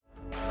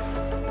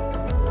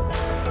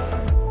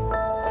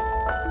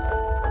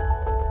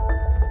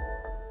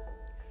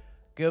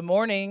Good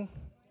morning.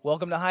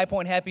 Welcome to High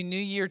Point. Happy New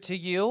Year to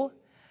you.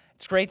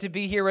 It's great to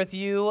be here with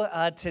you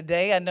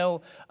today. I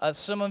know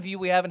some of you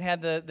we haven't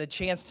had the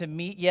chance to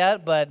meet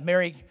yet, but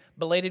Merry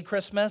belated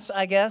Christmas,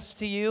 I guess,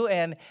 to you,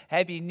 and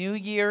Happy New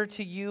Year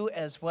to you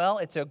as well.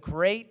 It's a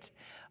great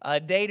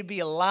day to be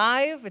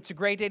alive. It's a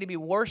great day to be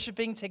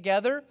worshiping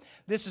together.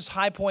 This is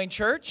High Point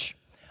Church.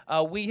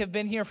 We have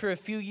been here for a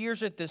few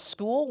years at this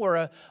school.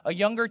 We're a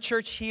younger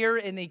church here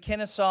in the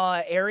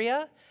Kennesaw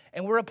area,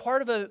 and we're a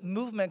part of a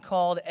movement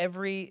called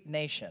Every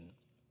Nation.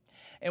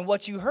 And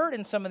what you heard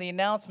in some of the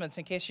announcements,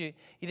 in case you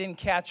didn't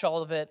catch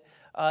all of it,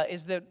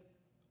 is that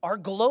our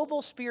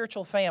global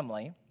spiritual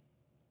family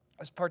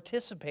is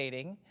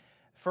participating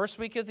first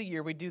week of the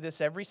year. We do this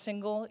every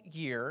single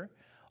year.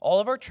 All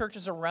of our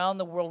churches around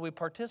the world, we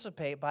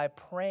participate by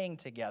praying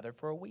together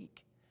for a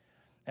week.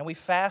 And we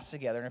fast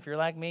together. And if you're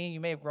like me,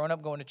 you may have grown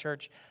up going to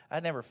church.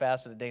 I never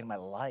fasted a day in my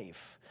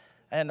life.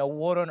 I didn't know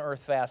what on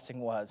earth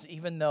fasting was,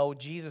 even though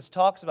Jesus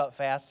talks about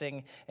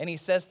fasting, and he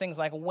says things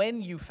like,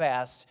 when you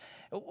fast,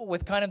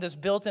 with kind of this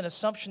built-in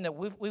assumption that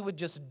we would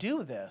just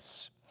do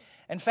this.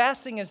 And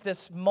fasting is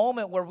this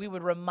moment where we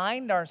would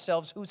remind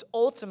ourselves who's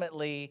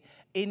ultimately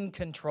in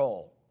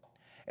control.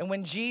 And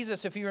when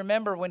Jesus, if you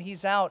remember, when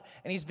he's out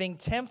and he's being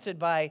tempted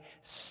by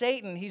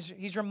Satan,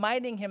 he's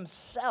reminding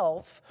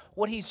himself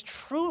what he's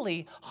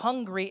truly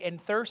hungry and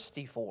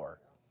thirsty for.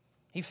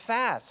 He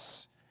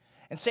fasts.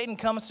 And Satan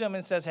comes to him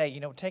and says, hey,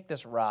 take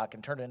this rock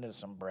and turn it into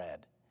some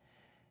bread.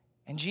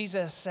 And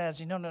Jesus says,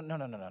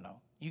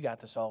 no. You got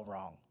this all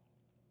wrong.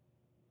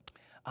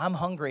 I'm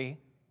hungry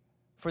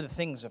for the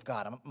things of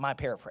God. My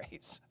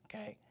paraphrase,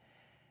 okay?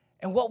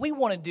 And what we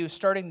want to do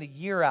starting the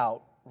year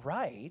out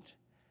right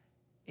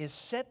is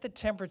set the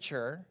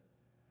temperature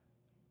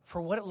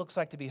for what it looks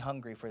like to be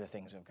hungry for the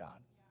things of God.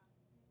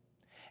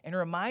 And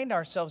remind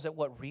ourselves that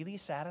what really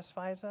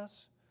satisfies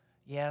us,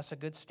 yes, a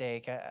good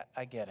steak,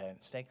 I get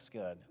it. Steak's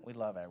good. We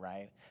love it,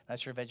 right?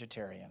 Unless you're a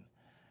vegetarian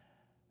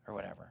or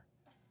whatever.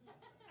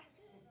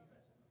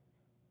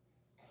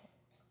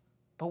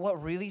 But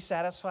what really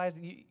satisfies,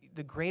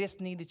 the greatest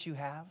need that you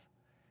have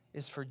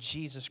is for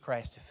Jesus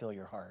Christ to fill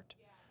your heart,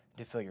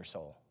 to fill your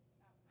soul.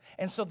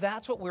 And so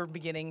that's what we're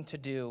beginning to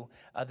do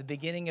at the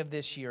beginning of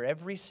this year.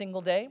 Every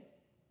single day,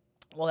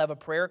 we'll have a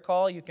prayer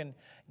call. You can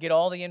get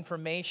all the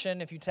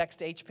information. If you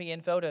text HP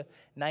Info to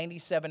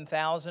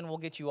 97,000, we'll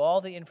get you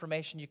all the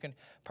information. You can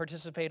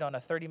participate on a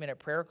 30-minute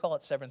prayer call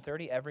at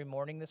 7:30 every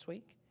morning this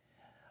week.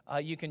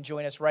 You can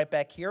join us right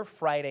back here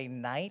Friday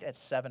night at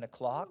 7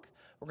 o'clock.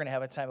 We're going to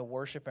have a time of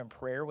worship and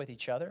prayer with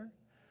each other.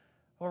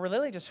 We're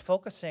really just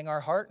focusing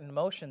our heart and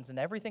emotions and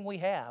everything we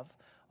have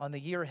on the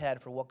year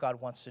ahead for what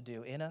God wants to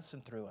do in us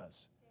and through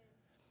us.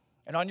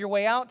 And on your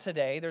way out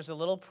today, there's a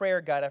little prayer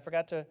guide. I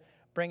forgot to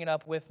bring it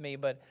up with me,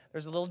 but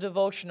there's a little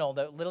devotional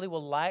that literally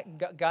will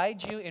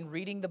guide you in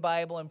reading the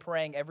Bible and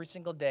praying every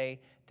single day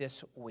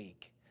this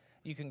week.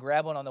 You can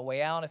grab one on the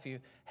way out if you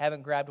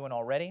haven't grabbed one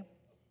already.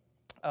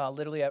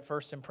 Literally at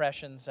First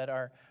Impressions at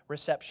our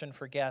reception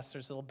for guests,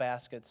 there's little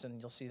baskets,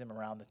 and you'll see them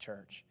around the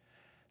church.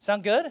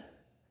 Sound good?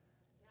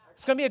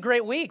 It's going to be a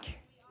great week.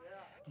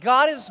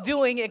 God is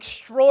doing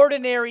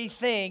extraordinary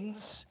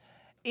things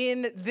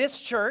in this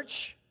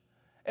church,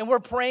 and we're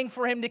praying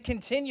for him to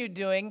continue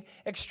doing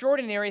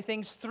extraordinary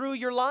things through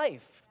your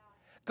life.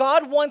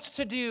 God wants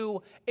to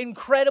do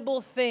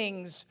incredible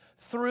things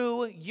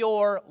through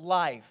your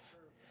life.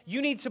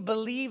 You need to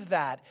believe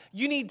that.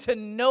 You need to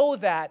know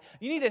that.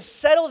 You need to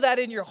settle that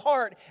in your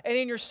heart and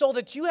in your soul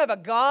that you have a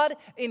God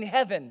in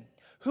heaven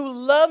who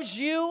loves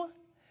you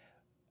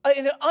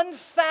in an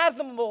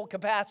unfathomable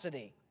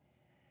capacity.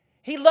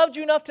 He loved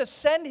you enough to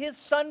send his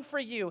son for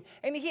you,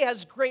 and he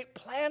has great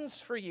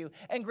plans for you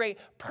and great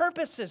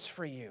purposes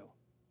for you.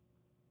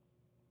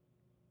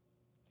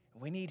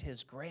 We need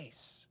his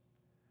grace,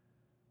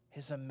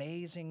 his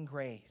amazing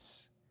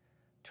grace,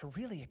 to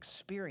really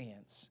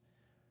experience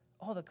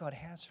all that God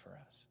has for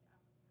us.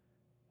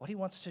 What he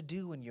wants to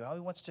do in you, how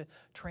he wants to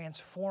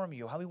transform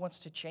you, how he wants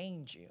to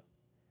change you.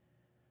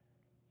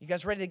 You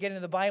guys ready to get into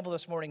the Bible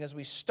this morning as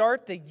we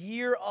start the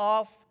year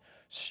off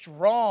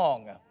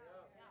strong?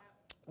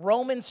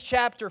 Romans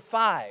chapter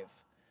 5.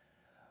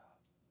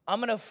 I'm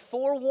going to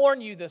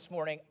forewarn you this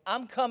morning,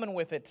 I'm coming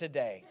with it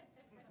today.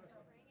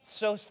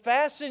 So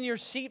fasten your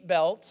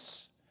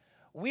seatbelts.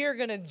 We are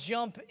going to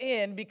jump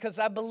in because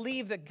I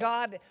believe that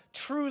God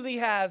truly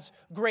has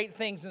great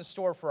things in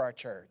store for our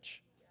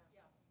church.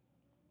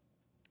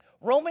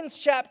 Romans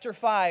chapter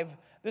 5,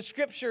 the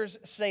scriptures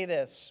say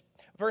this,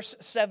 verse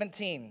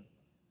 17.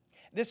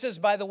 This is,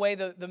 by the way,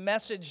 the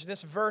message,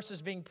 this verse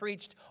is being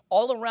preached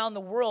all around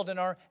the world in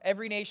our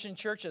Every Nation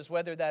churches,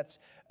 whether that's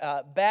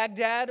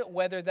Baghdad,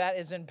 whether that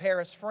is in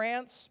Paris,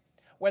 France,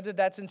 whether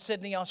that's in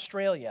Sydney,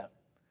 Australia.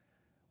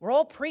 We're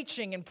all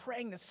preaching and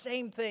praying the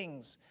same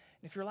things.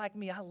 And if you're like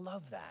me, I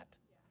love that.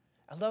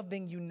 I love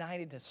being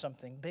united to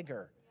something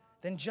bigger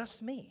than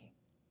just me.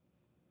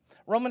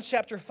 Romans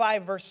chapter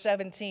 5, verse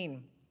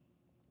 17.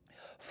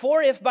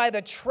 For if by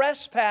the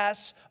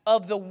trespass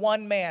of the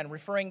one man,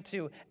 referring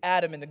to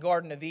Adam in the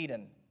Garden of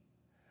Eden,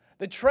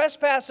 the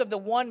trespass of the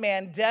one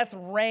man, death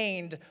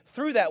reigned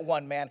through that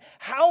one man,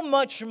 how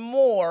much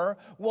more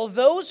will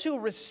those who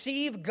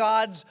receive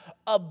God's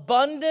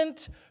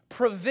abundant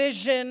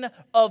provision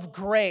of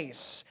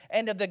grace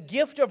and of the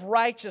gift of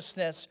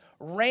righteousness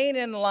reign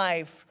in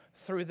life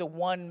through the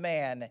one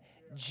man,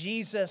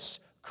 Jesus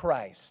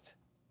Christ?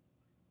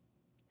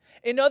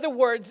 In other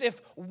words,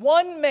 if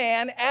one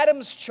man,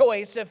 Adam's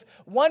choice, if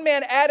one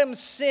man, Adam's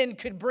sin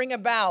could bring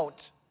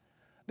about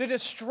the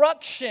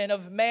destruction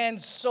of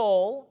man's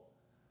soul,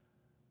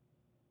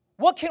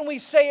 what can we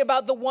say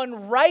about the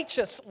one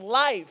righteous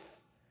life,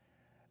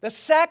 the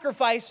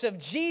sacrifice of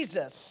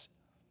Jesus,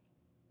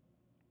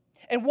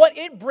 and what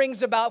it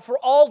brings about for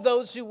all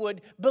those who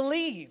would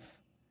believe?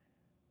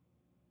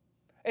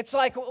 It's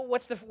like,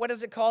 what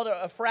is it called?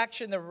 A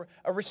fraction,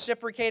 a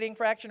reciprocating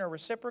fraction or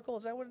reciprocal?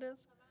 Is that what it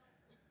is?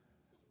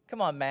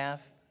 Come on,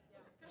 math.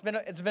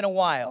 It's been a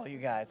while, you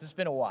guys. It's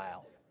been a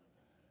while.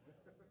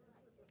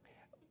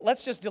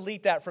 Let's just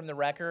delete that from the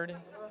record.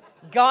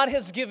 God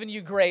has given you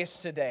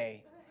grace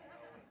today.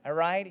 All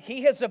right?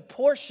 He has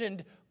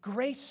apportioned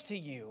grace to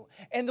you.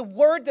 And the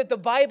word that the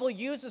Bible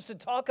uses to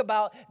talk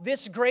about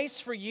this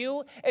grace for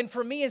you and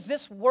for me is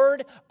this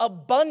word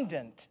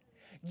abundant.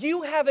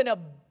 You have an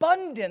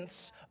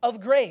abundance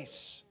of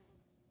grace.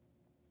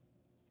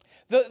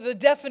 The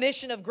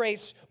definition of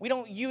grace, we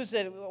don't use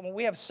it,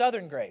 we have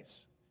Southern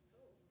grace,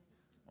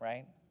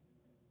 right?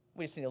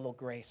 We just need a little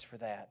grace for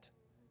that.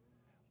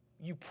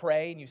 You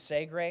pray and you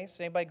say grace.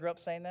 Anybody grew up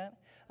saying that?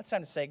 It's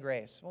time to say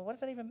grace. Well, what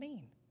does that even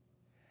mean?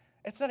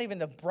 It's not even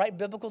the right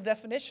biblical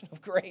definition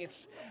of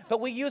grace, but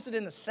we use it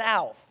in the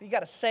South. You got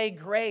to say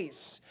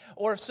grace.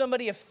 Or if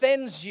somebody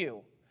offends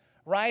you,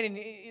 right?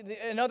 And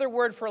another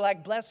word for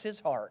like bless his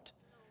heart.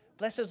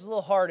 Bless his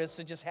little heart is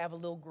to just have a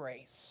little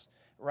grace,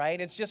 right?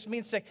 It just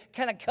means to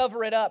kind of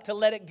cover it up, to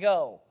let it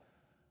go.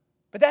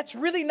 But that's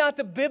really not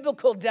the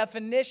biblical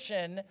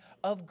definition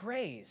of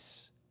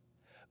grace.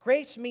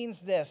 Grace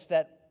means this,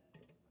 that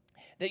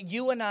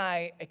you and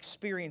I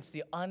experience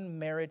the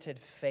unmerited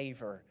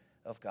favor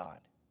of God.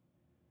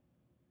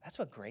 That's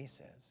what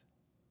grace is.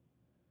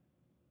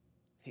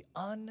 The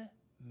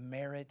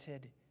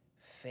unmerited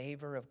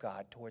favor of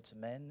God towards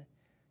men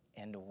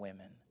and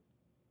women,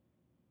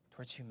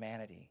 towards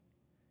humanity.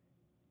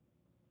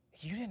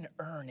 You didn't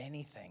earn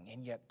anything,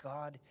 and yet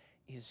God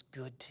is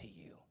good to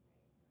you.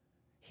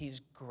 He's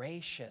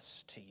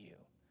gracious to you.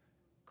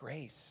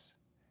 Grace.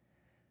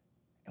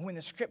 And when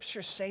the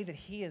scriptures say that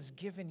He has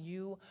given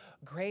you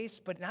grace,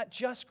 but not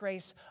just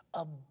grace,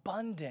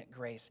 abundant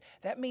grace,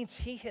 that means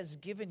He has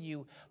given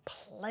you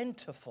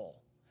plentiful,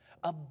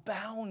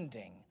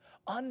 abounding,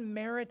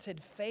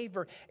 unmerited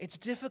favor. It's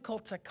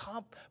difficult to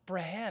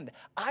comprehend.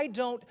 I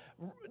don't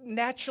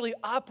naturally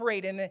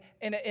operate in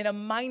a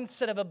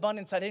mindset of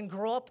abundance. I didn't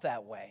grow up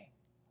that way.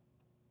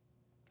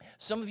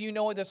 Some of you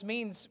know what this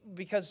means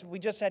because we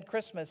just had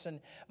Christmas, and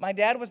my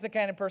dad was the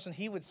kind of person,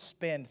 he would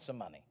spend some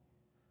money.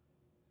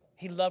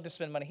 He loved to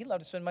spend money. He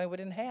loved to spend money we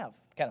didn't have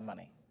kind of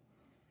money.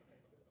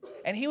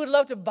 And he would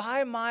love to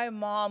buy my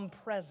mom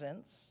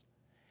presents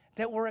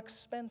that were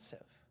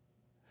expensive.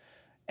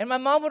 And my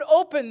mom would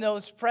open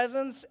those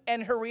presents,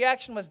 and her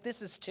reaction was,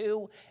 this is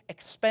too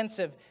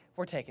expensive.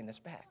 We're taking this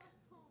back,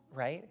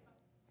 right?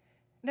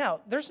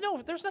 Now, there's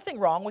nothing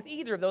wrong with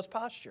either of those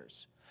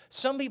postures.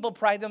 Some people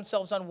pride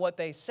themselves on what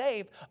they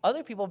save.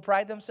 Other people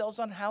pride themselves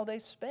on how they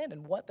spend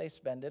and what they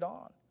spend it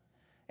on.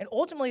 And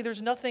ultimately,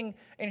 there's nothing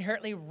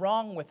inherently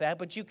wrong with that,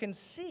 but you can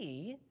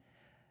see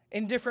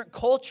in different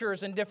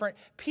cultures and different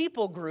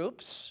people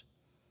groups,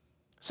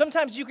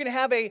 sometimes you can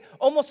have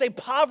almost a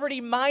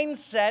poverty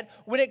mindset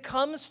when it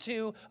comes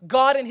to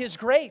God and His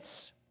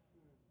grace.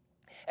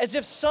 As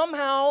if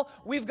somehow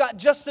we've got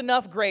just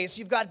enough grace,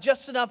 you've got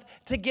just enough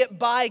to get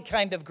by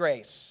kind of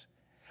grace.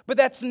 But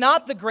that's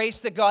not the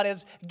grace that God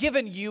has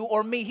given you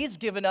or me. He's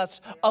given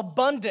us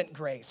abundant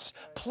grace,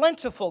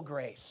 plentiful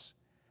grace.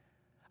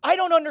 I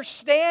don't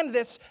understand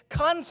this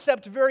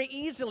concept very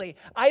easily.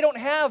 I don't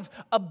have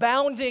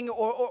abounding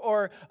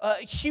or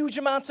huge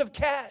amounts of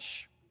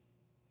cash.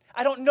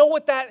 I don't know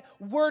what that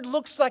word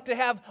looks like to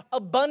have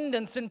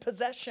abundance in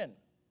possession.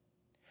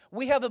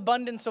 We have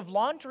abundance of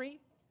laundry.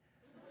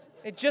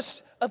 It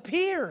just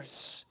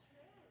appears.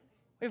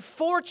 We have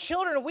 4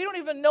 children, and we don't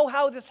even know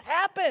how this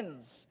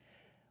happens.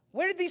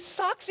 Where did these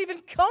socks even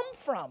come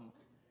from?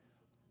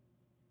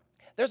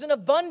 There's an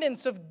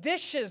abundance of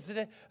dishes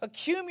that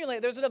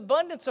accumulate. There's an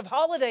abundance of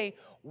holiday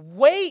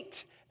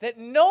weight that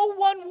no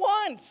one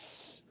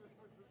wants.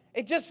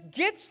 It just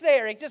gets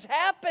there. It just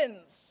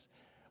happens.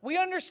 We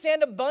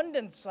understand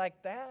abundance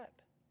like that.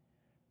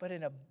 But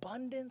an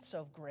abundance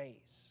of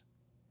grace,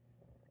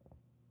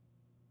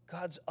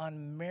 God's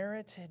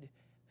unmerited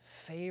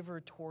favor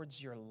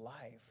towards your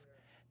life,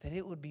 that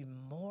it would be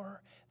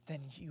more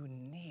than you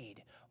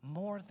need,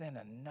 more than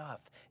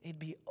enough. It'd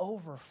be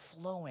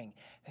overflowing.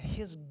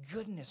 His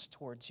goodness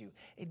towards you.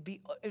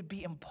 It'd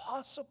be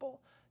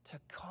impossible to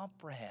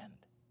comprehend.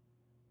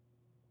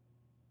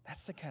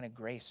 That's the kind of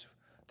grace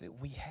that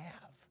we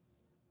have.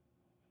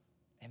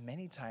 And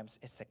many times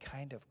it's the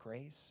kind of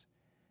grace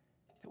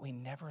that we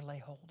never lay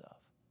hold of.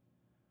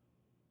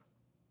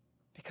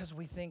 Because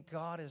we think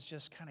God is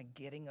just kind of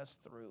getting us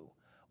through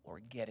or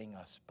getting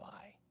us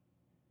by.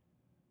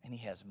 And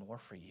He has more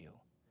for you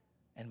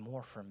and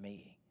more for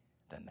me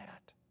than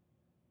that.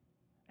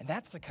 And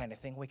that's the kind of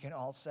thing we can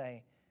all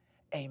say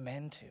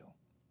amen to.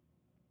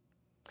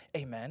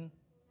 Amen.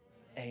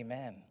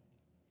 Amen.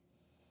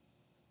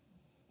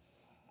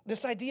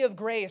 This idea of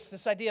grace,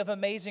 this idea of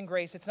amazing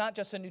grace, it's not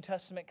just a New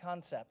Testament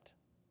concept.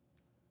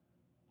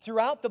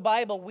 Throughout the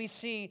Bible, we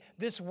see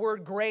this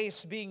word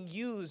grace being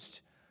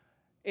used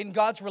in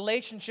God's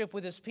relationship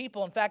with His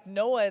people. In fact,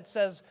 Noah, it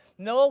says,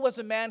 Noah was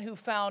a man who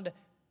found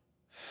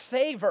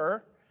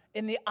favor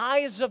in the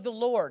eyes of the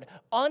Lord,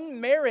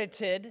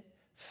 unmerited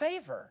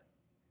favor.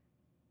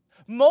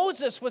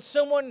 Moses was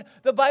someone,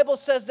 the Bible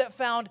says, that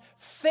found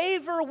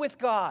favor with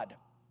God.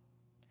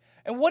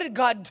 And what did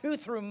God do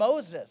through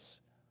Moses?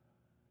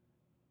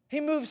 He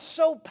moved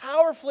so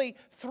powerfully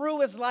through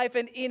his life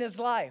and in his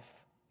life.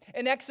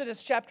 In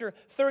Exodus chapter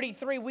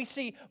 33, we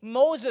see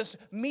Moses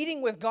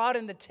meeting with God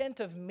in the tent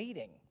of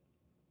meeting.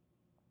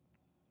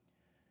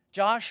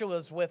 Joshua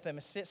was with him,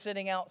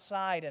 sitting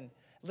outside, and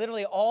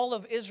literally all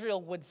of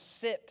Israel would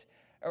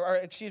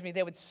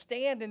they would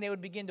stand and they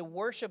would begin to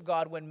worship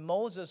God when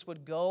Moses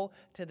would go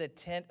to the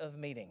tent of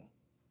meeting.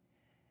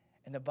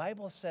 And the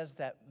Bible says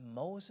that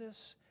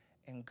Moses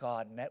and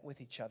God met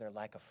with each other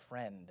like a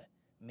friend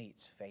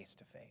meets face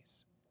to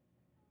face.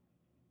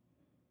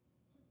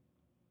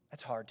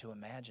 That's hard to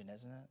imagine,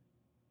 isn't it?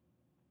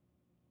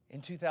 In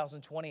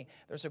 2020,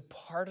 there's a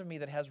part of me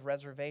that has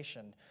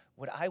reservation.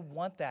 Would I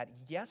want that?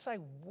 Yes, I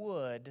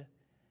would,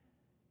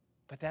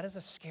 but that is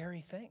a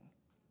scary thing.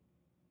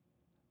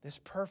 This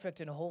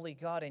perfect and holy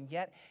God, and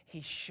yet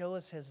He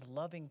shows His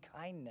loving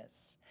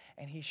kindness,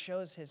 and He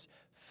shows His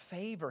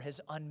favor,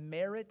 His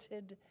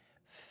unmerited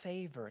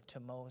favor to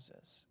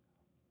Moses.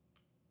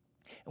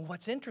 And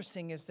what's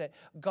interesting is that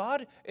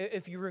God,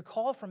 if you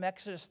recall from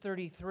Exodus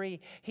 33,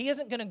 He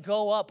isn't going to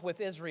go up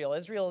with Israel.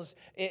 Israel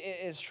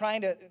is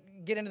trying to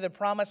get into the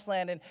promised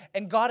land,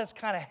 and God has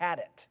kind of had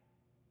it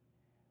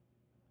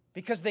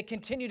because they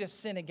continue to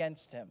sin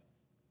against Him.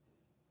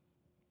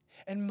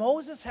 And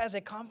Moses has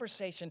a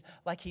conversation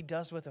like he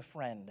does with a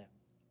friend.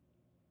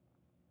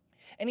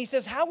 And he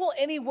says, "How will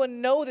anyone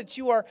know that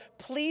you are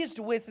pleased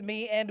with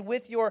me and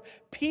with your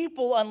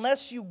people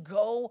unless you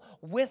go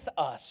with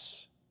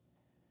us?"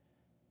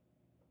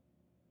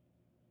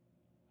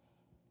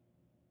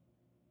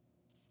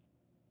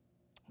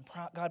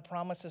 God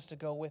promises to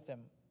go with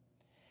him.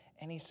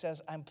 And He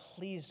says, "I'm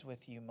pleased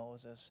with you,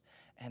 Moses,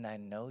 and I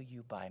know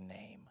you by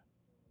name."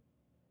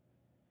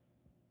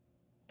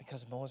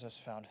 Because Moses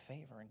found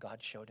favor and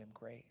God showed him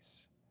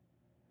grace.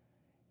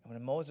 And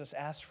when Moses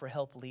asked for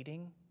help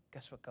leading,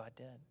 guess what God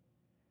did?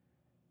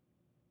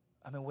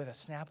 With a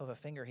snap of a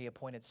finger, He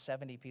appointed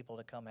 70 people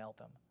to come help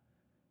him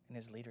in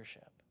his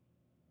leadership.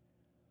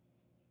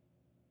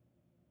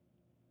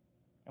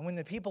 And when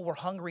the people were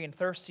hungry and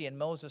thirsty and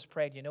Moses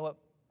prayed, you know what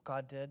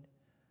God did?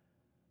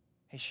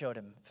 He showed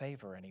him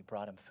favor and He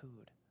brought him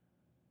food.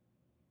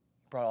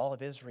 He brought all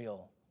of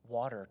Israel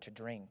water to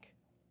drink.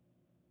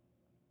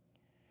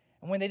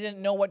 And when they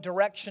didn't know what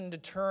direction to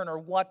turn or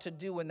what to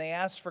do, when they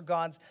asked for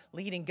God's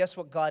leading, guess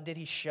what God did?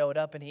 He showed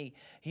up and He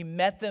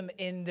met them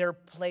in their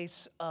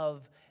place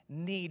of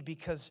need,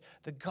 because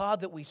the God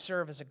that we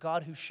serve is a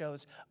God who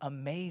shows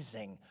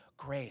amazing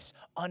grace,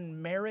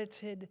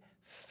 unmerited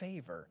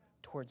favor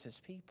towards His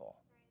people.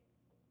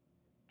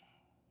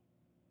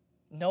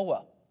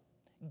 Noah,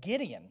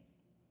 Gideon,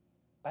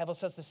 the Bible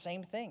says the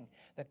same thing,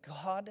 that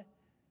God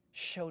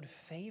showed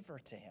favor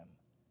to him.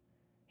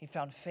 He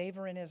found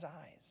favor in His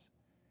eyes.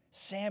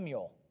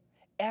 Samuel,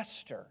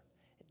 Esther,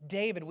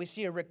 David, we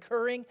see a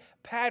recurring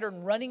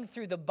pattern running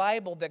through the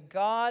Bible that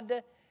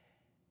God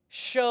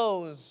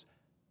shows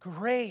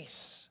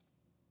grace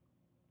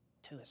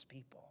to His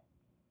people.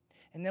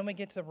 And then we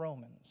get to the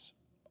Romans,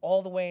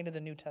 all the way into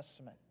the New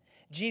Testament.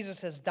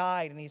 Jesus has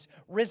died and He's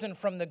risen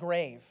from the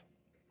grave.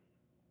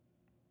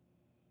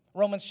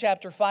 Romans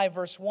chapter 5,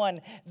 verse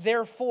 1,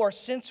 "Therefore,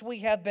 since we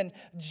have been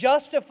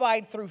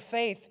justified through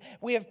faith,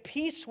 we have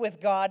peace with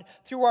God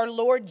through our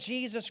Lord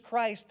Jesus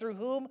Christ, through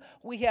whom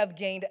we have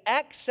gained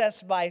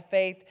access by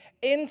faith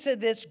into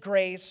this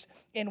grace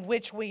in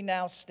which we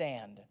now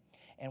stand,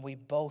 and we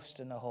boast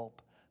in the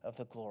hope of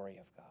the glory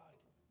of God."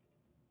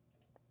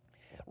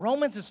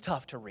 Romans is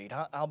tough to read,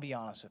 I'll be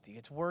honest with you.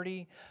 It's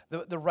wordy.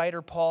 The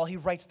writer Paul, he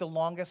writes the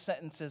longest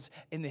sentences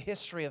in the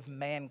history of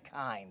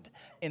mankind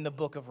in the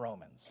book of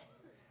Romans.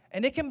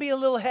 And it can be a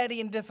little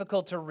heady and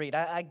difficult to read.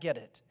 I get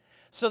it.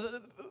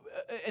 So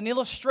an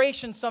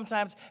illustration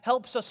sometimes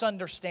helps us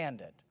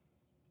understand it.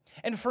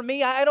 And for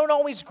me, I don't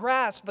always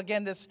grasp,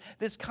 again,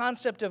 this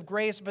concept of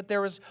grace, but there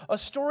was a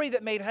story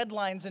that made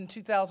headlines in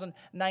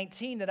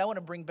 2019 that I want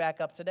to bring back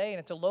up today, and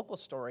it's a local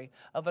story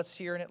of us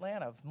here in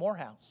Atlanta, of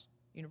Morehouse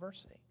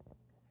University.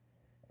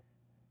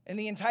 And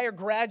the entire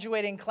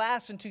graduating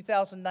class in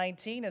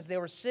 2019, as they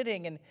were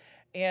sitting,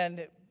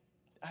 and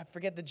I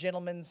forget the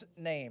gentleman's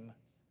name.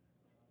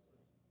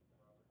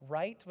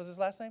 Wright was his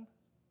last name?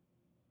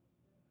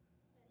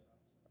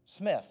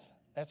 Smith.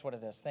 That's what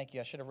it is. Thank you.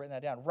 I should have written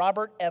that down.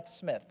 Robert F.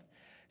 Smith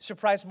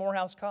surprised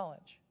Morehouse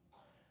College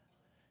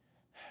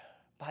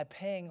by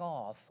paying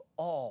off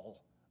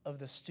all of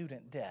the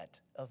student debt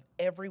of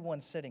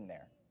everyone sitting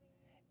there,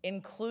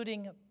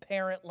 including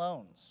parent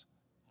loans,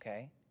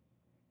 okay?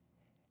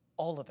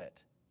 All of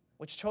it,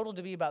 which totaled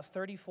to be about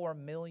 $34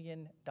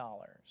 million.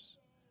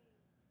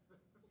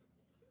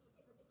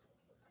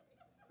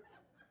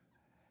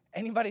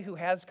 Anybody who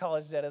has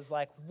college debt is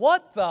like,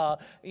 what the,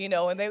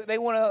 and they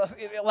want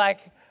to,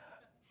 like,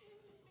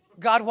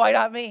 God, why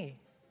not me?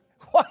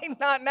 Why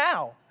not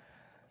now?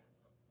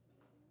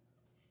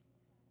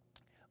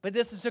 But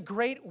this is a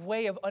great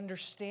way of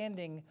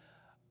understanding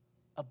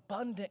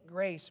abundant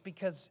grace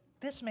because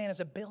this man is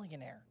a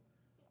billionaire.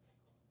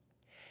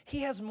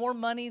 He has more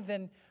money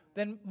than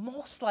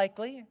most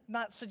likely,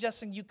 not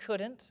suggesting you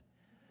couldn't,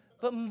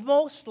 but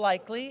most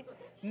likely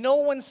no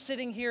one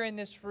sitting here in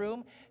this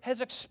room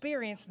has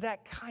experienced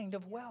that kind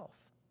of wealth.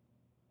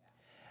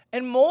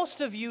 And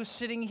most of you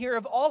sitting here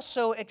have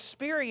also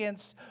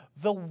experienced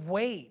the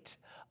weight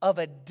of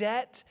a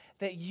debt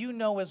that you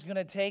know is going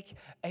to take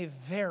a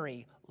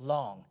very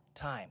long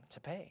time to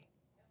pay.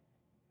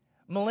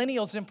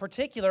 Millennials in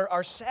particular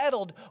are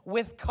saddled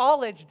with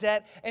college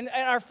debt and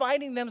are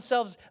finding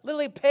themselves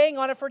literally paying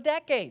on it for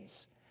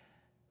decades.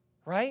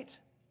 Right?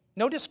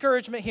 No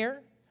discouragement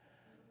here.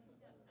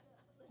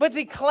 But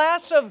the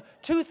class of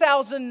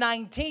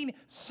 2019,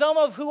 some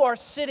of who are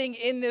sitting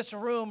in this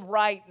room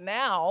right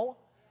now,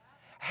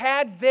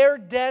 had their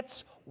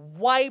debts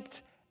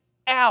wiped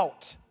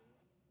out.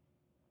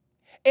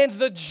 And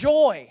the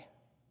joy,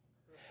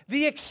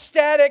 the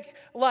ecstatic,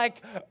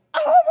 like,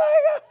 oh my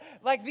God,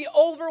 like the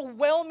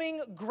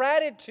overwhelming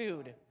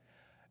gratitude,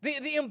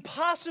 the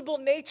impossible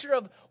nature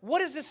of what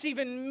does this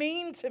even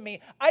mean to me?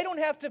 I don't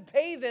have to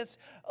pay this.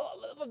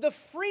 The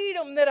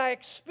freedom that I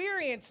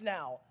experience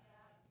now.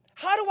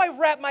 How do I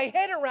wrap my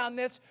head around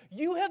this?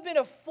 You have been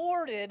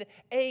afforded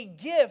a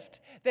gift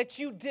that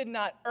you did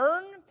not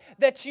earn,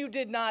 that you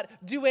did not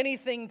do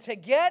anything to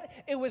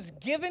get. It was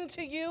given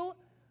to you,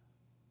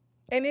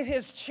 and it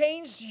has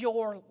changed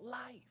your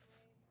life.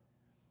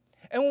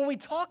 And when we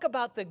talk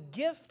about the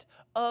gift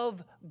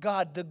of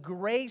God, the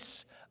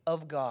grace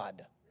of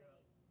God,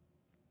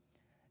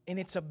 in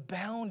its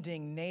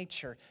abounding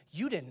nature,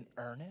 you didn't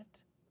earn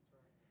it.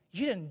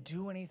 You didn't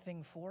do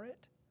anything for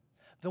it.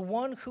 The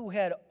one who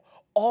had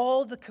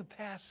all the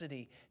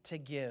capacity to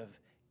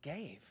give,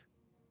 gave.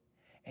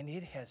 And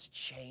it has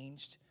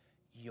changed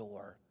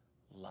your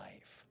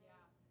life.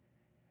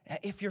 Now,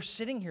 if you're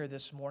sitting here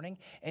this morning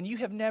and you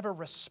have never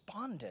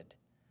responded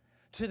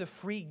to the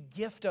free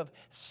gift of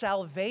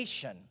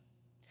salvation,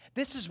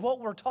 this is what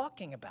we're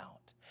talking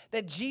about.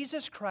 That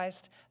Jesus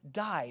Christ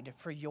died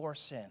for your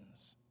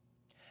sins.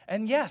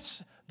 And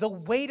yes, the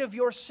weight of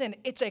your sin,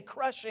 it's a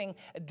crushing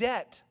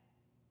debt.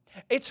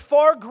 It's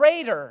far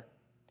greater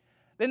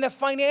than the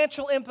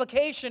financial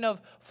implication of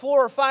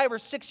 4 or 5 or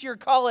 6 year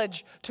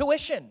college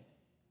tuition.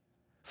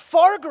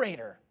 Far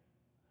greater.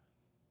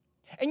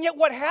 And yet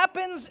what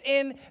happens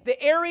in the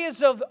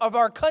areas of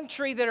our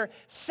country that are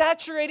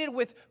saturated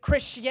with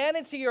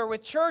Christianity or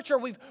with church, or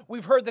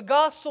we've heard the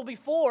gospel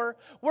before,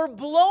 we're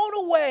blown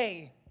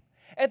away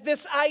at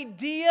this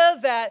idea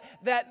that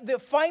the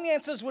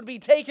finances would be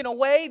taken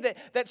away,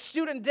 that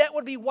student debt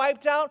would be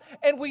wiped out,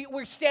 and we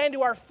stand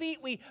to our feet,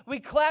 we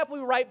clap, we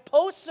write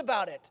posts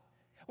about it.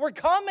 We're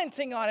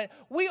commenting on it.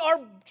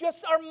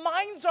 Our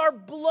minds are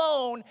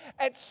blown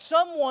at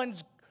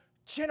someone's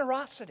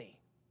generosity.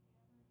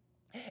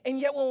 And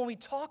yet when we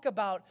talk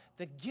about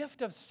the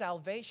gift of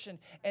salvation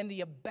and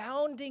the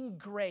abounding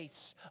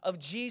grace of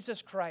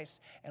Jesus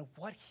Christ and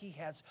what He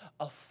has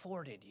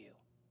afforded you,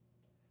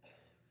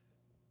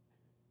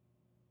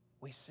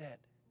 we sit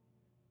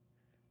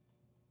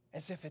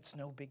as if it's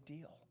no big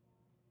deal.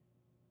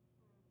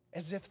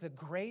 As if the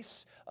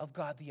grace of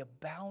God, the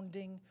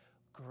abounding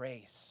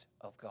grace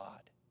of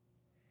God,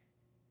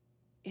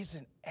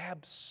 isn't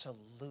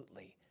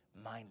absolutely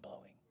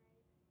mind-blowing.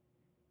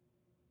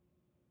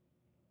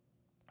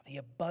 The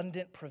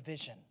abundant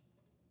provision,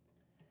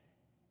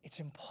 it's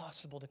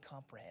impossible to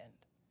comprehend.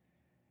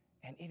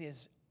 And it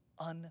is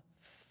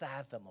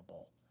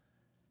unfathomable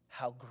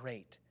how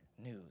great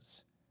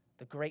news,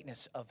 the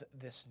greatness of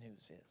this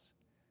news is.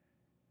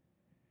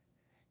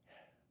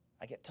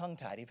 I get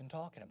tongue-tied even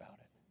talking about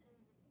it.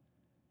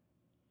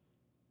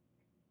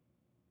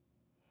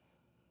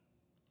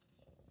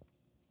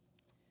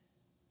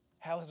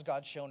 How has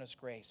God shown us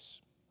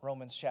grace?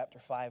 Romans chapter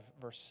 5,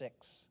 verse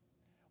 6.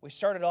 We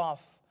started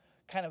off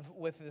kind of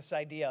with this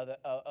idea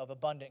of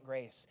abundant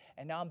grace,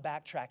 and now I'm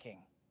backtracking.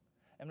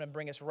 I'm going to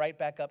bring us right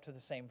back up to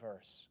the same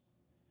verse.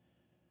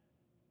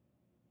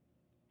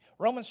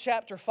 Romans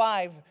chapter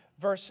 5,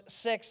 verse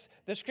 6,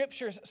 the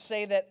scriptures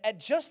say that at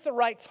just the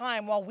right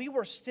time, while we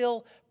were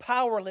still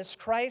powerless,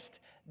 Christ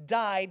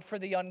died for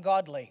the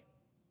ungodly.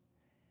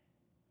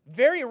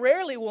 Very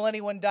rarely will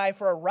anyone die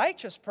for a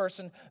righteous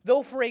person,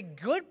 though for a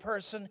good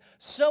person,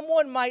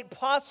 someone might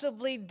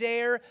possibly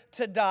dare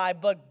to die.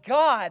 But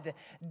God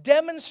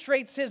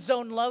demonstrates His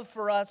own love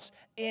for us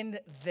in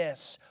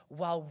this: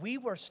 while we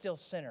were still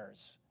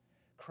sinners,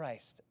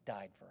 Christ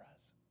died for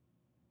us.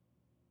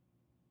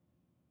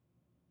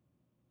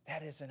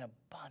 That is an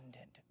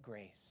abundant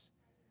grace,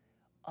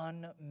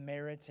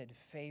 unmerited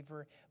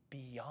favor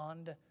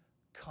beyond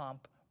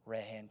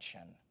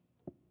comprehension.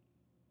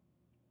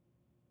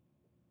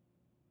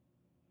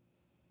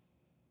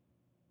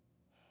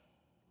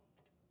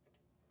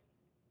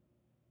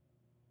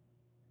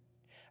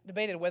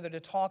 Debated whether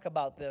to talk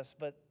about this,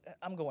 but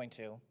I'm going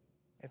to.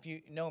 If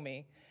you know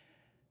me,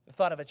 the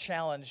thought of a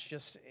challenge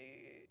just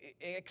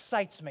it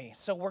excites me.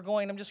 So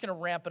I'm just going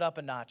to ramp it up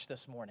a notch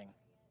this morning.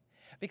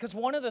 Because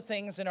one of the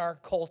things in our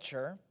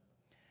culture,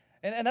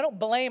 and I don't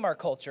blame our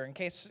culture in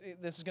case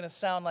this is going to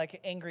sound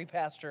like angry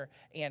Pastor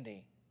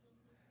Andy,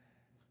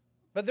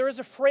 but there is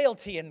a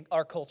frailty in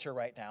our culture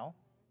right now.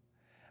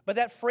 But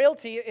that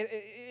frailty,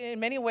 in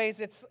many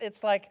ways,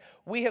 it's like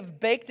we have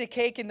baked a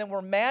cake and then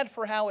we're mad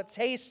for how it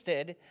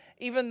tasted,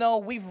 even though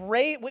we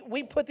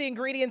put the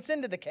ingredients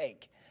into the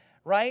cake,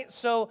 right?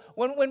 So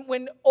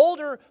when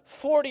older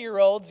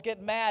 40-year-olds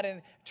get mad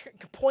and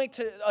point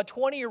to a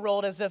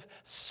 20-year-old as if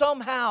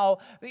somehow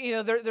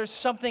there's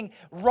something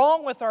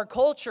wrong with our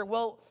culture,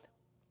 well,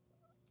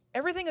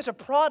 everything is a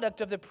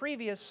product of the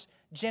previous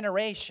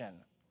generation,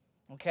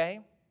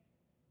 okay?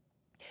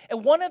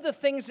 And one of the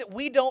things that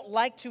we don't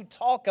like to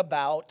talk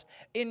about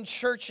in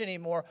church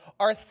anymore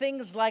are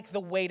things like the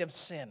weight of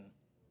sin.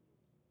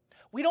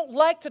 We don't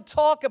like to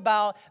talk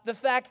about the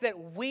fact that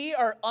we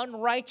are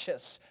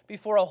unrighteous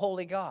before a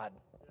holy God.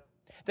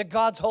 That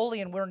God's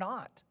holy and we're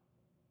not.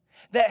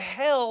 That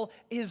hell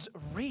is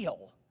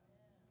real.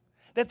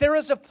 That there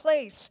is a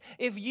place,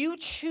 if you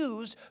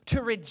choose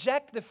to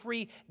reject the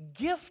free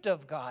gift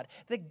of God,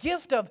 the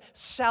gift of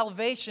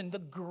salvation, the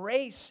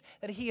grace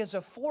that He has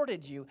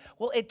afforded you,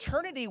 well,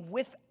 eternity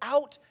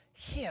without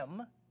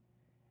Him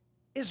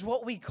is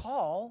what we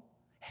call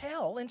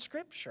hell in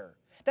Scripture.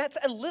 That's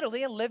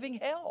literally a living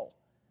hell.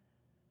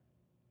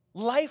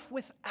 Life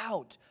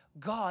without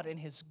God and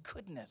His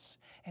goodness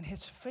and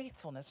His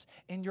faithfulness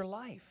in your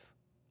life.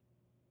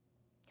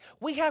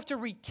 We have to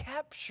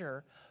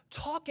recapture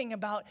talking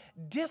about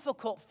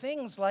difficult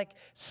things like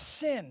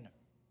sin,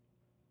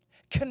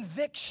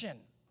 conviction,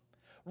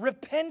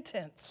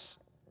 repentance.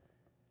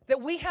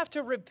 That we have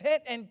to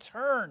repent and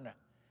turn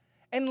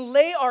and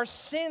lay our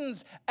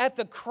sins at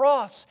the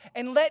cross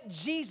and let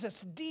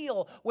Jesus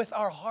deal with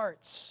our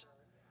hearts.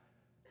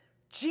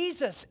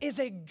 Jesus is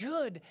a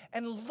good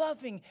and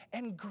loving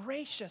and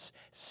gracious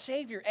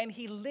Savior, and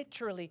He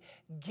literally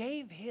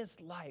gave His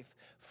life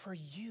for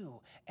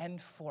you and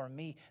for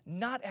me,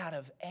 not out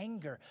of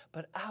anger,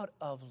 but out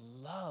of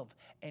love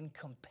and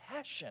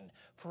compassion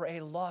for a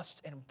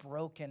lost and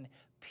broken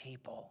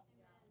people.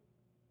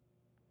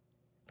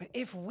 But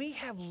if we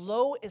have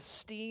low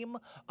esteem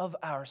of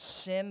our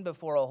sin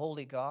before a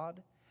holy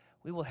God,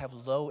 we will have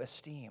low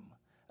esteem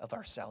of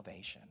our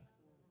salvation.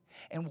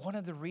 And one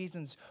of the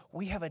reasons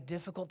we have a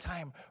difficult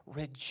time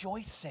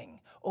rejoicing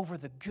over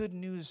the good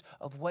news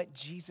of what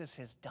Jesus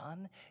has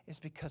done is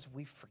because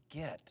we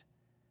forget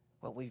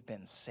what we've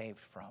been saved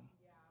from.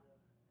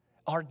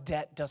 Our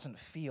debt doesn't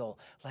feel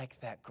like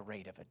that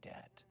great of a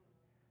debt.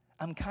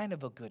 I'm kind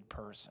of a good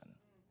person.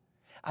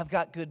 I've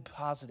got good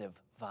positive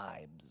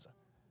vibes.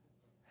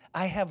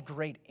 I have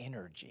great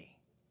energy.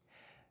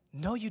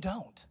 No, you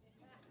don't.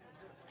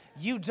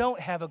 You don't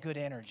have a good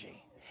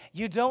energy.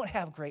 You don't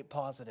have great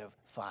positive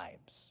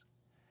vibes.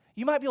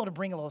 You might be able to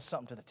bring a little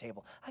something to the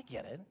table. I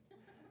get it.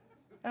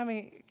 I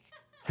mean,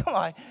 come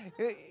on.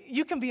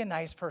 You can be a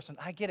nice person.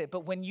 I get it.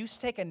 But when you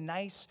take a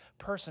nice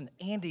person,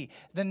 Andy,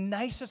 the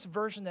nicest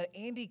version that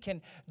Andy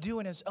can do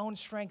in his own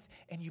strength,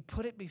 and you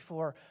put it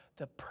before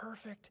the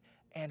perfect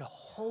and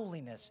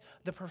holiness,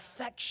 the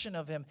perfection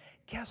of Him,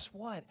 guess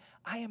what?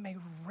 I am a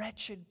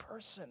wretched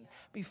person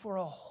before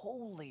a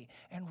holy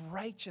and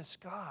righteous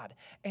God.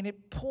 And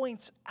it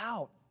points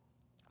out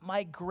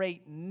my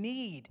great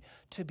need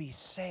to be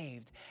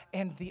saved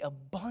and the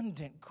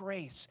abundant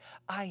grace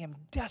I am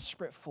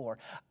desperate for.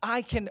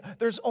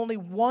 There's only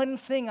one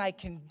thing I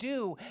can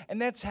do, and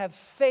that's have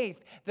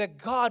faith that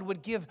God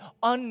would give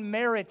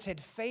unmerited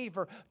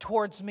favor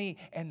towards me.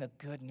 And the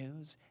good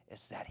news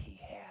is that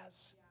He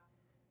has.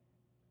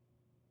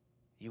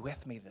 You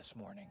with me this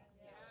morning?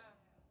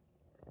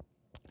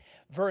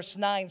 Verse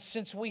 9,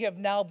 since we have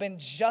now been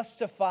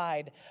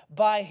justified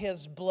by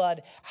His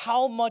blood,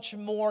 how much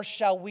more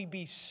shall we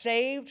be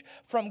saved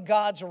from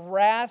God's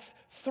wrath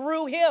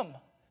through Him,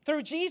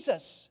 through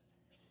Jesus?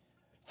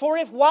 For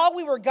if while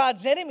we were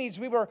God's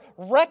enemies, we were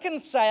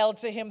reconciled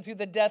to Him through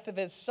the death of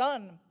His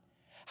Son,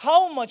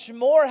 how much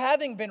more,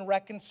 having been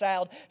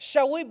reconciled,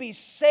 shall we be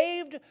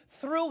saved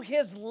through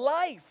His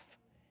life?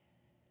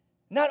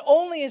 Not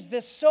only is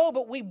this so,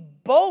 but we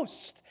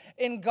boast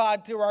in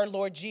God through our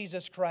Lord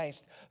Jesus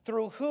Christ,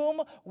 through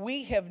whom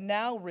we have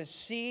now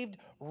received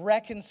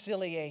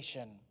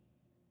reconciliation.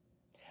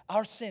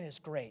 Our sin is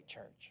great,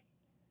 church.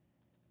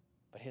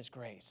 but His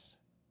grace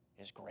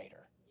is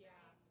greater.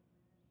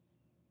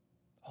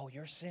 Oh,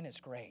 your sin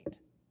is great,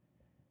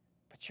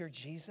 but your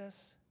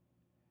Jesus,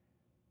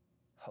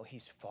 oh,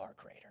 He's far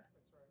greater.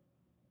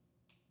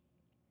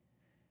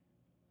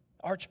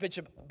 The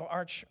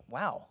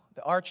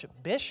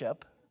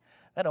Archbishop,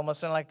 that almost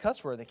sounded like a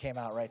cuss word that came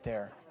out right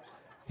there.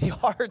 The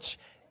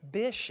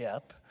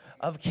Archbishop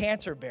of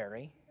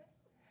Canterbury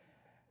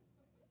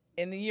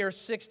in the year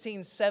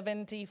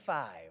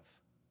 1675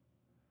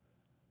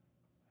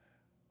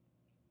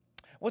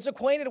 was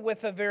acquainted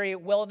with a very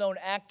well-known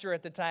actor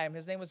at the time.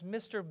 His name was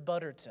Mr.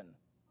 Butterton.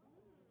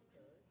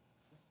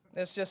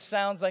 This just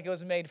sounds like it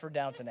was made for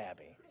Downton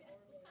Abbey.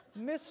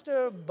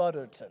 Mr.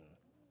 Butterton.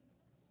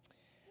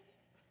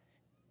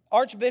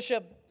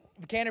 Archbishop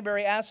of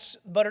Canterbury asks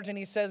Butterton,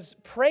 he says,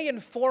 "Pray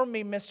inform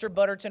me, Mr.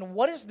 Butterton,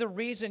 what is the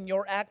reason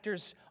your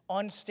actors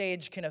on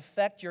stage can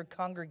affect your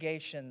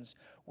congregations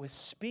with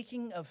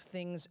speaking of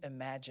things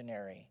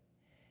imaginary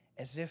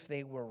as if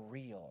they were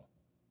real,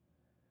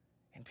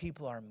 and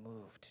people are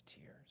moved to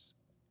tears,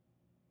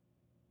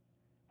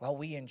 while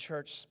we in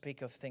church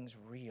speak of things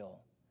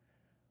real,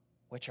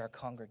 which our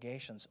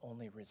congregations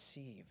only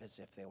receive as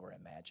if they were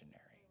imaginary?"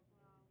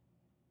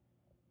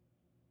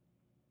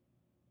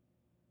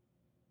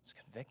 It's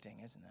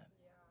convicting, isn't it?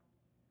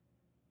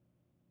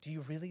 Do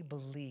you really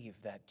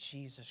believe that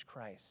Jesus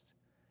Christ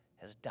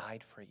has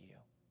died for you?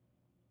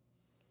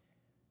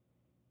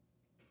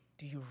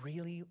 Do you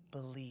really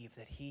believe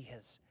that He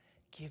has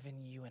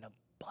given you an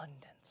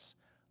abundance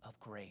of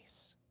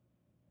grace?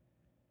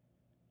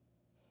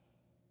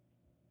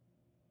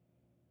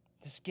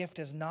 This gift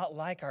is not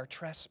like our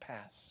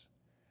trespass.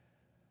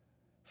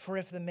 For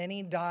if the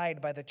many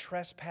died by the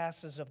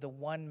trespasses of the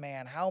one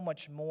man, how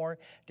much more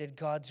did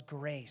God's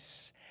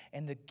grace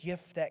and the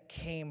gift that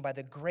came by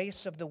the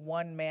grace of the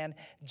one man,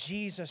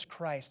 Jesus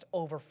Christ,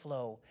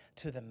 overflow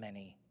to the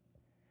many?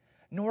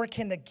 Nor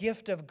can the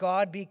gift of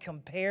God be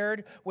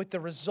compared with the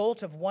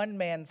result of one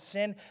man's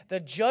sin. The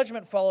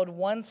judgment followed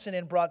one sin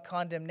and brought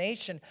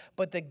condemnation,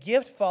 but the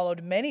gift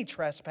followed many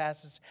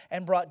trespasses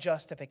and brought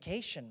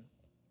justification.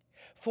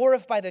 For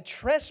if by the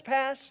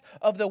trespass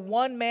of the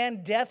one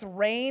man death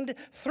reigned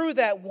through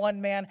that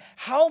one man,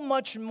 how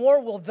much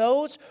more will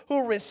those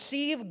who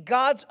receive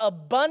God's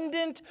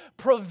abundant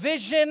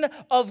provision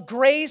of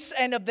grace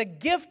and of the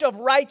gift of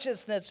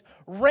righteousness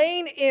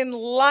reign in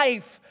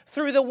life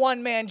through the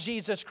one man,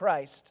 Jesus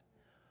Christ?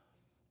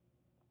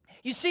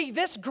 You see,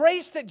 this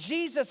grace that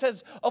Jesus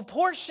has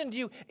apportioned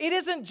you, it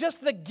isn't just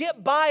the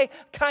get by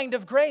kind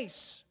of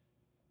grace.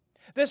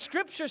 The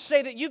scriptures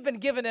say that you've been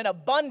given an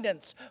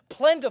abundance,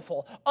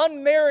 plentiful,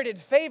 unmerited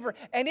favor,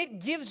 and it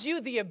gives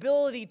you the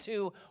ability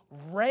to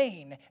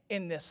reign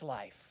in this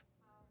life.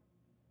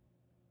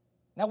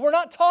 Now, we're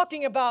not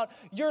talking about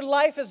your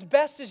life as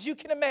best as you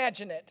can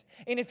imagine it.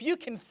 And if you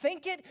can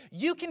think it,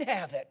 you can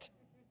have it.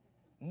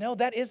 No,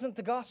 that isn't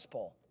the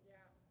gospel.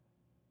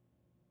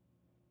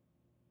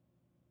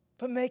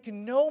 But make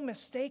no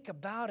mistake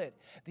about it,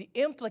 the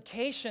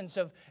implications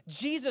of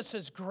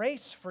Jesus'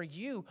 grace for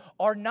you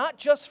are not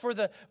just for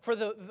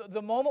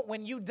the moment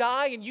when you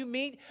die and you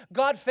meet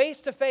God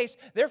face to face.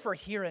 They're for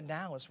here and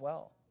now as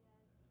well.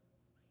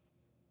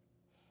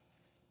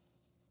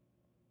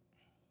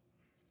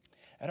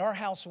 At our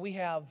house, we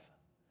have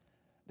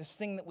this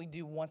thing that we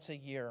do once a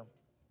year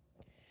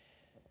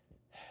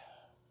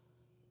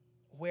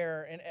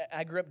where, and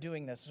I grew up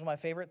doing this. This is one of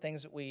my favorite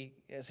things that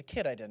as a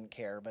kid, I didn't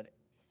care, but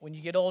when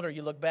you get older,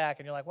 you look back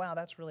and you're like, wow,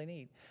 that's really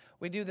neat.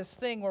 We do this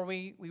thing where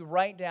we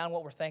write down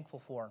what we're thankful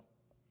for.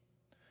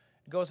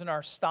 It goes in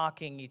our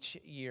stocking each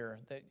year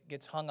that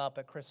gets hung up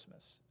at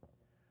Christmas.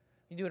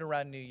 You do it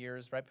around New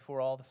Year's, right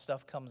before all the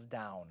stuff comes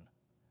down.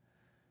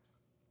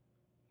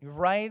 You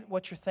write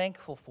what you're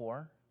thankful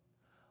for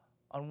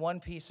on one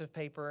piece of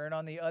paper, and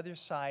on the other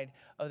side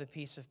of the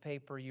piece of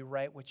paper, you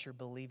write what you're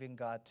believing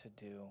God to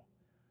do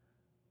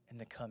in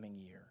the coming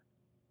year.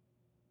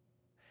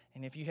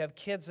 And if you have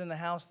kids in the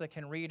house that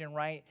can read and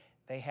write,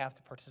 they have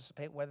to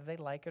participate whether they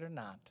like it or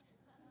not.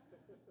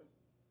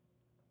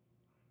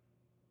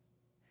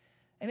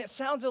 And it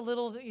sounds a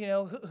little,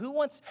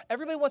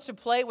 everybody wants to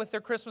play with their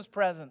Christmas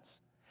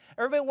presents.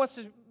 Everybody wants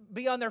to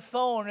be on their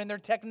phone and their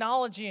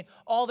technology and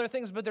all their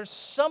things, but there's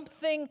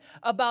something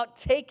about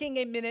taking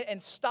a minute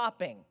and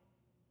stopping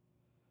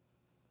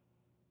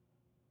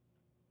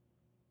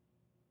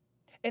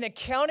and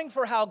accounting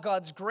for how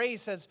God's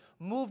grace has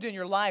moved in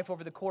your life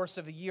over the course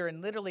of a year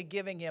and literally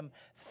giving Him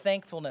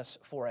thankfulness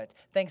for it,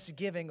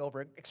 thanksgiving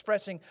over it,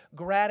 expressing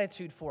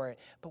gratitude for it.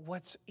 But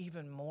what's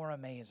even more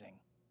amazing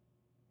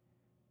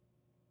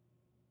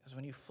is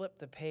when you flip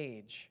the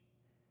page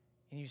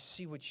and you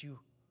see what you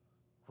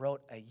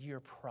wrote a year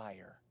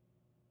prior,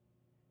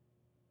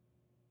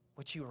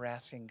 what you were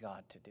asking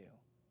God to do.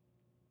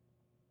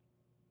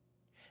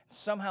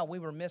 Somehow we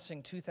were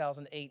missing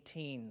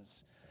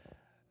 2018's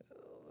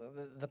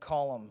the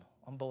column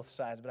on both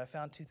sides, but I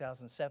found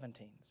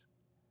 2017's.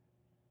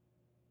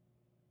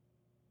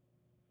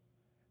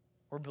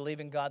 We're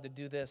believing God to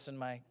do this in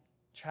my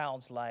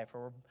child's life,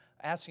 or we're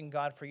asking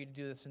God for you to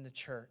do this in the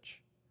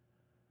church.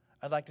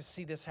 I'd like to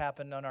see this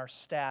happen on our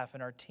staff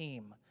and our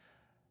team.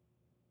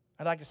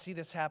 I'd like to see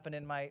this happen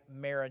in my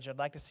marriage. I'd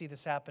like to see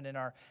this happen in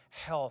our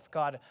health.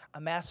 God,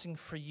 I'm asking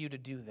for you to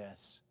do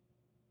this.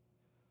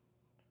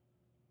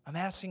 I'm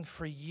asking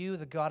for you,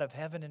 the God of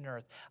heaven and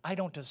earth. I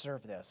don't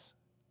deserve this.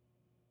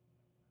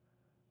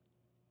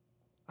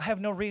 I have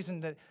no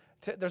reason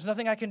there's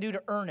nothing I can do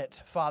to earn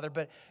it, Father,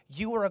 but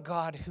you are a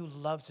God who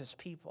loves his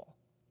people.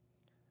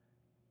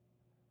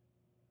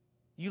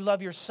 You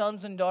love your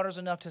sons and daughters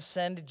enough to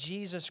send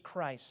Jesus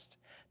Christ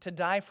to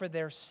die for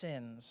their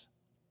sins.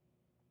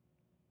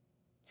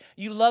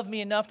 You love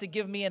me enough to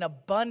give me an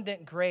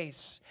abundant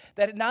grace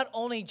that it not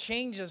only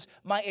changes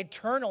my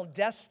eternal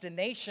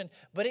destination,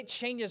 but it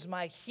changes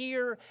my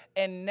here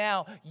and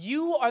now.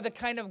 You are the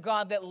kind of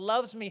God that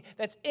loves me,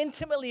 that's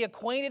intimately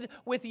acquainted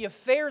with the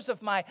affairs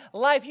of my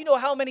life. You know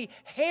how many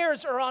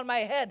hairs are on my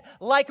head.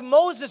 Like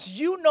Moses,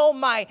 you know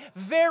my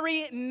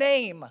very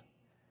name.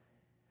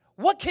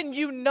 What can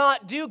you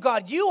not do,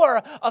 God? You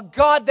are a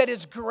God that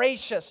is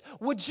gracious.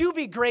 Would you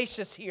be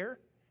gracious here?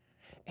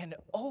 And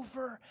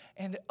over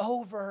and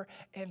over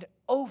and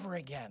over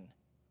again.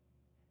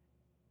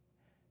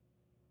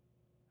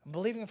 I'm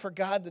believing for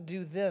God to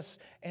do this.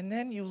 And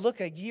then you look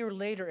a year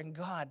later and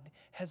God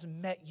has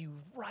met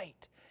you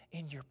right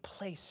in your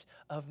place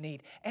of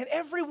need. And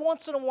every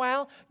once in a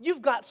while,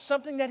 you've got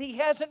something that he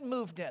hasn't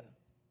moved in.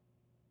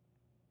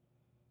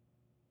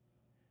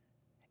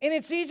 And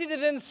it's easy to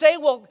then say,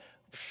 well,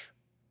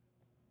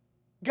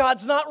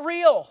 God's not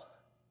real.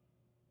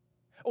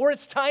 Or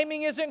his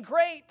timing isn't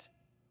great.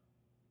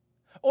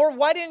 Or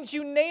why didn't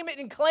you name it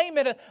and claim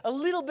it a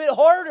little bit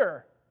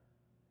harder?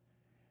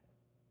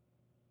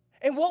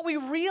 And what we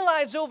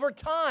realize over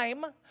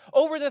time,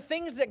 over the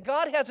things that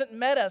God hasn't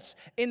met us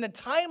in the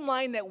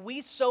timeline that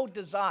we so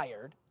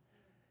desired,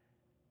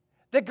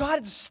 that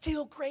God is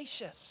still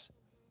gracious.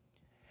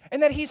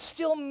 And that he's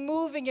still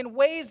moving in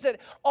ways that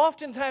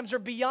oftentimes are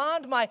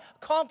beyond my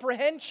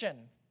comprehension.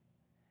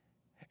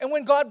 And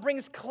when God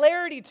brings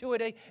clarity to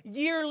it a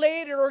year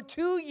later or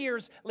 2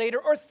 years later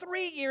or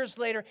 3 years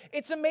later,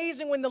 it's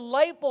amazing when the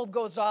light bulb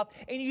goes off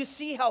and you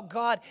see how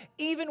God,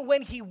 even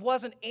when he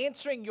wasn't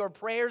answering your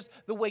prayers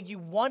the way you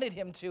wanted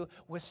him to,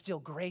 was still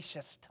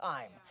gracious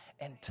time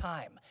and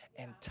time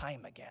and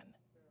time again.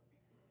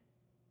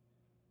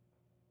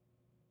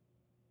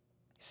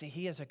 See,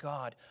 he is a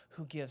God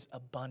who gives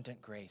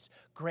abundant grace,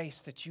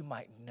 grace that you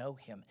might know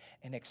him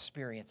and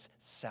experience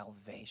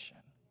salvation.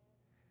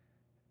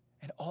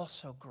 And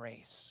also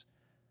grace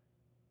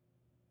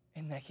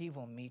in that he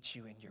will meet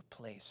you in your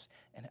place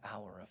and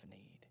hour of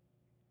need.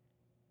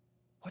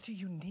 What do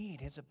you need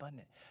his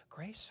abundant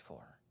grace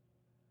for?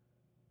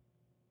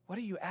 What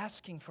are you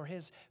asking for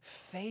his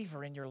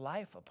favor in your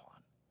life upon?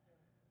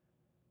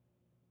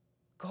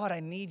 God,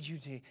 I need you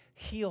to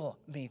heal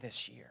me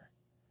this year.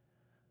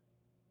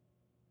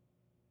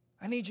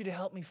 I need you to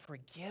help me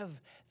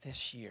forgive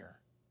this year.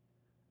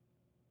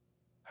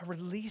 I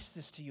release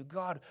this to you.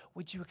 God,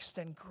 would you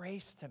extend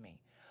grace to me?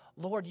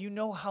 Lord, you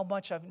know how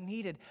much I've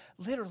needed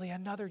literally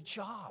another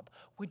job.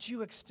 Would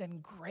you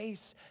extend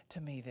grace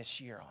to me this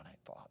year on it,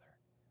 Father?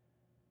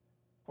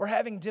 We're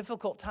having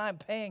difficult time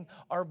paying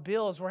our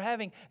bills. We're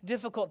having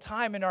difficult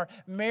time in our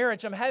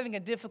marriage. I'm having a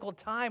difficult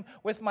time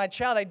with my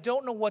child. I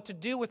don't know what to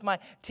do with my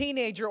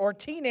teenager.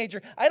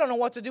 I don't know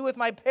what to do with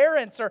my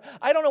parents, or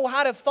I don't know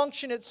how to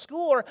function at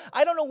school, or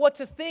I don't know what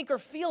to think or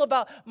feel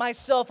about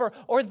myself,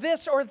 or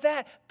this or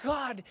that.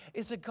 God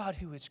is a God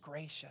who is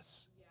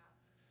gracious.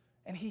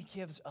 And he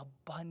gives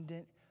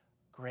abundant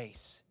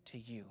grace to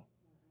you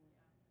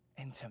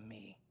and to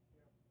me.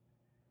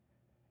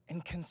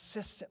 And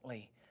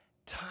consistently,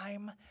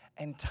 time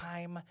and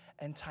time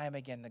and time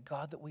again, the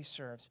God that we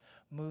serve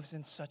moves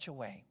in such a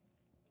way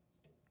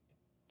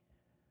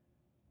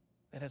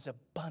that is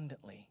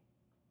abundantly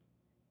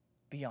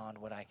beyond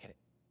what I could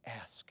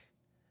ask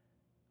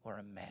or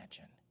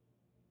imagine.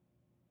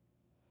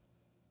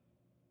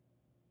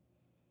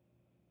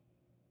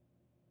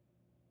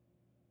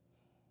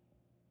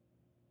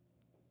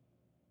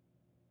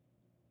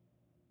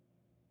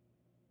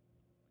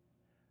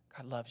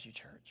 God loves you,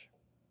 church.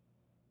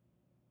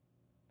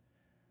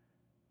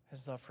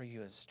 His love for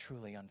you is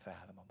truly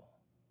unfathomable.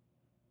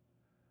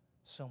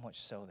 So much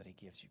so that he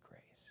gives you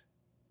grace.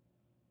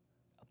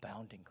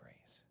 Abounding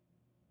grace.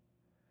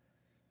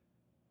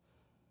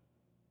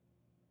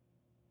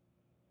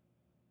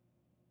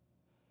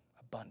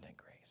 Abundant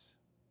grace.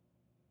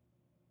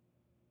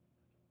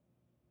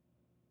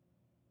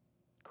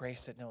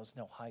 Grace that knows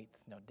no height,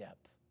 no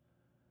depth,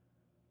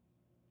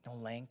 no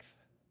length,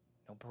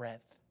 no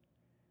breadth.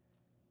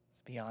 It's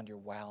beyond your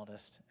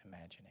wildest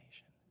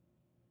imagination.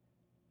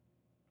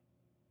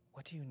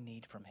 What do you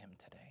need from him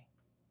today?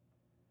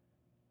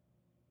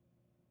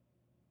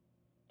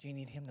 Do you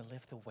need him to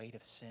lift the weight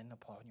of sin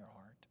upon your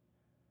heart?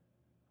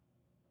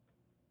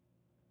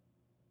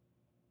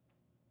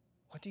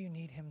 What do you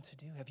need him to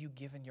do? Have you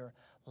given your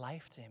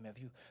life to him? Have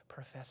you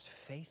professed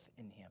faith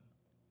in him?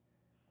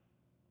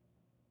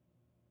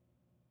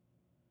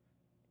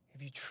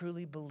 Have you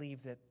truly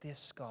believed that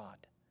this God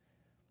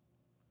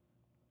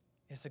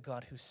is the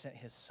God who sent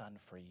his son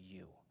for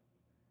you.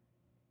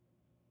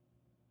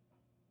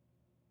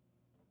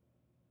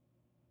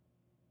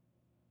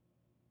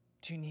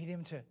 Do you need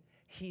him to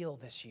heal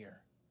this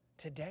year,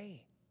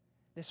 today,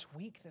 this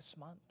week, this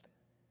month?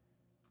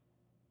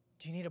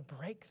 Do you need a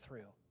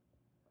breakthrough?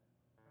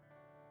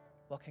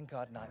 What can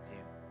God not do?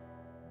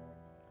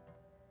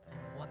 And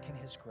what can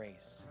his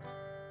grace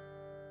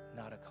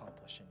not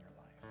accomplish in your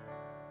life?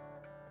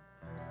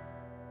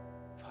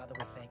 Father,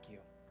 we thank you.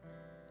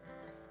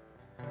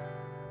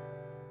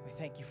 We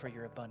thank you for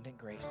your abundant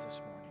grace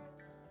this morning,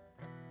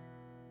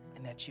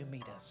 and that you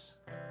meet us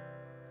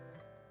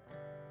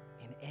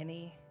in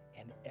any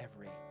and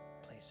every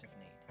place of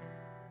need.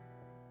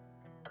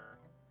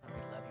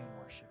 We love you and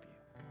worship you.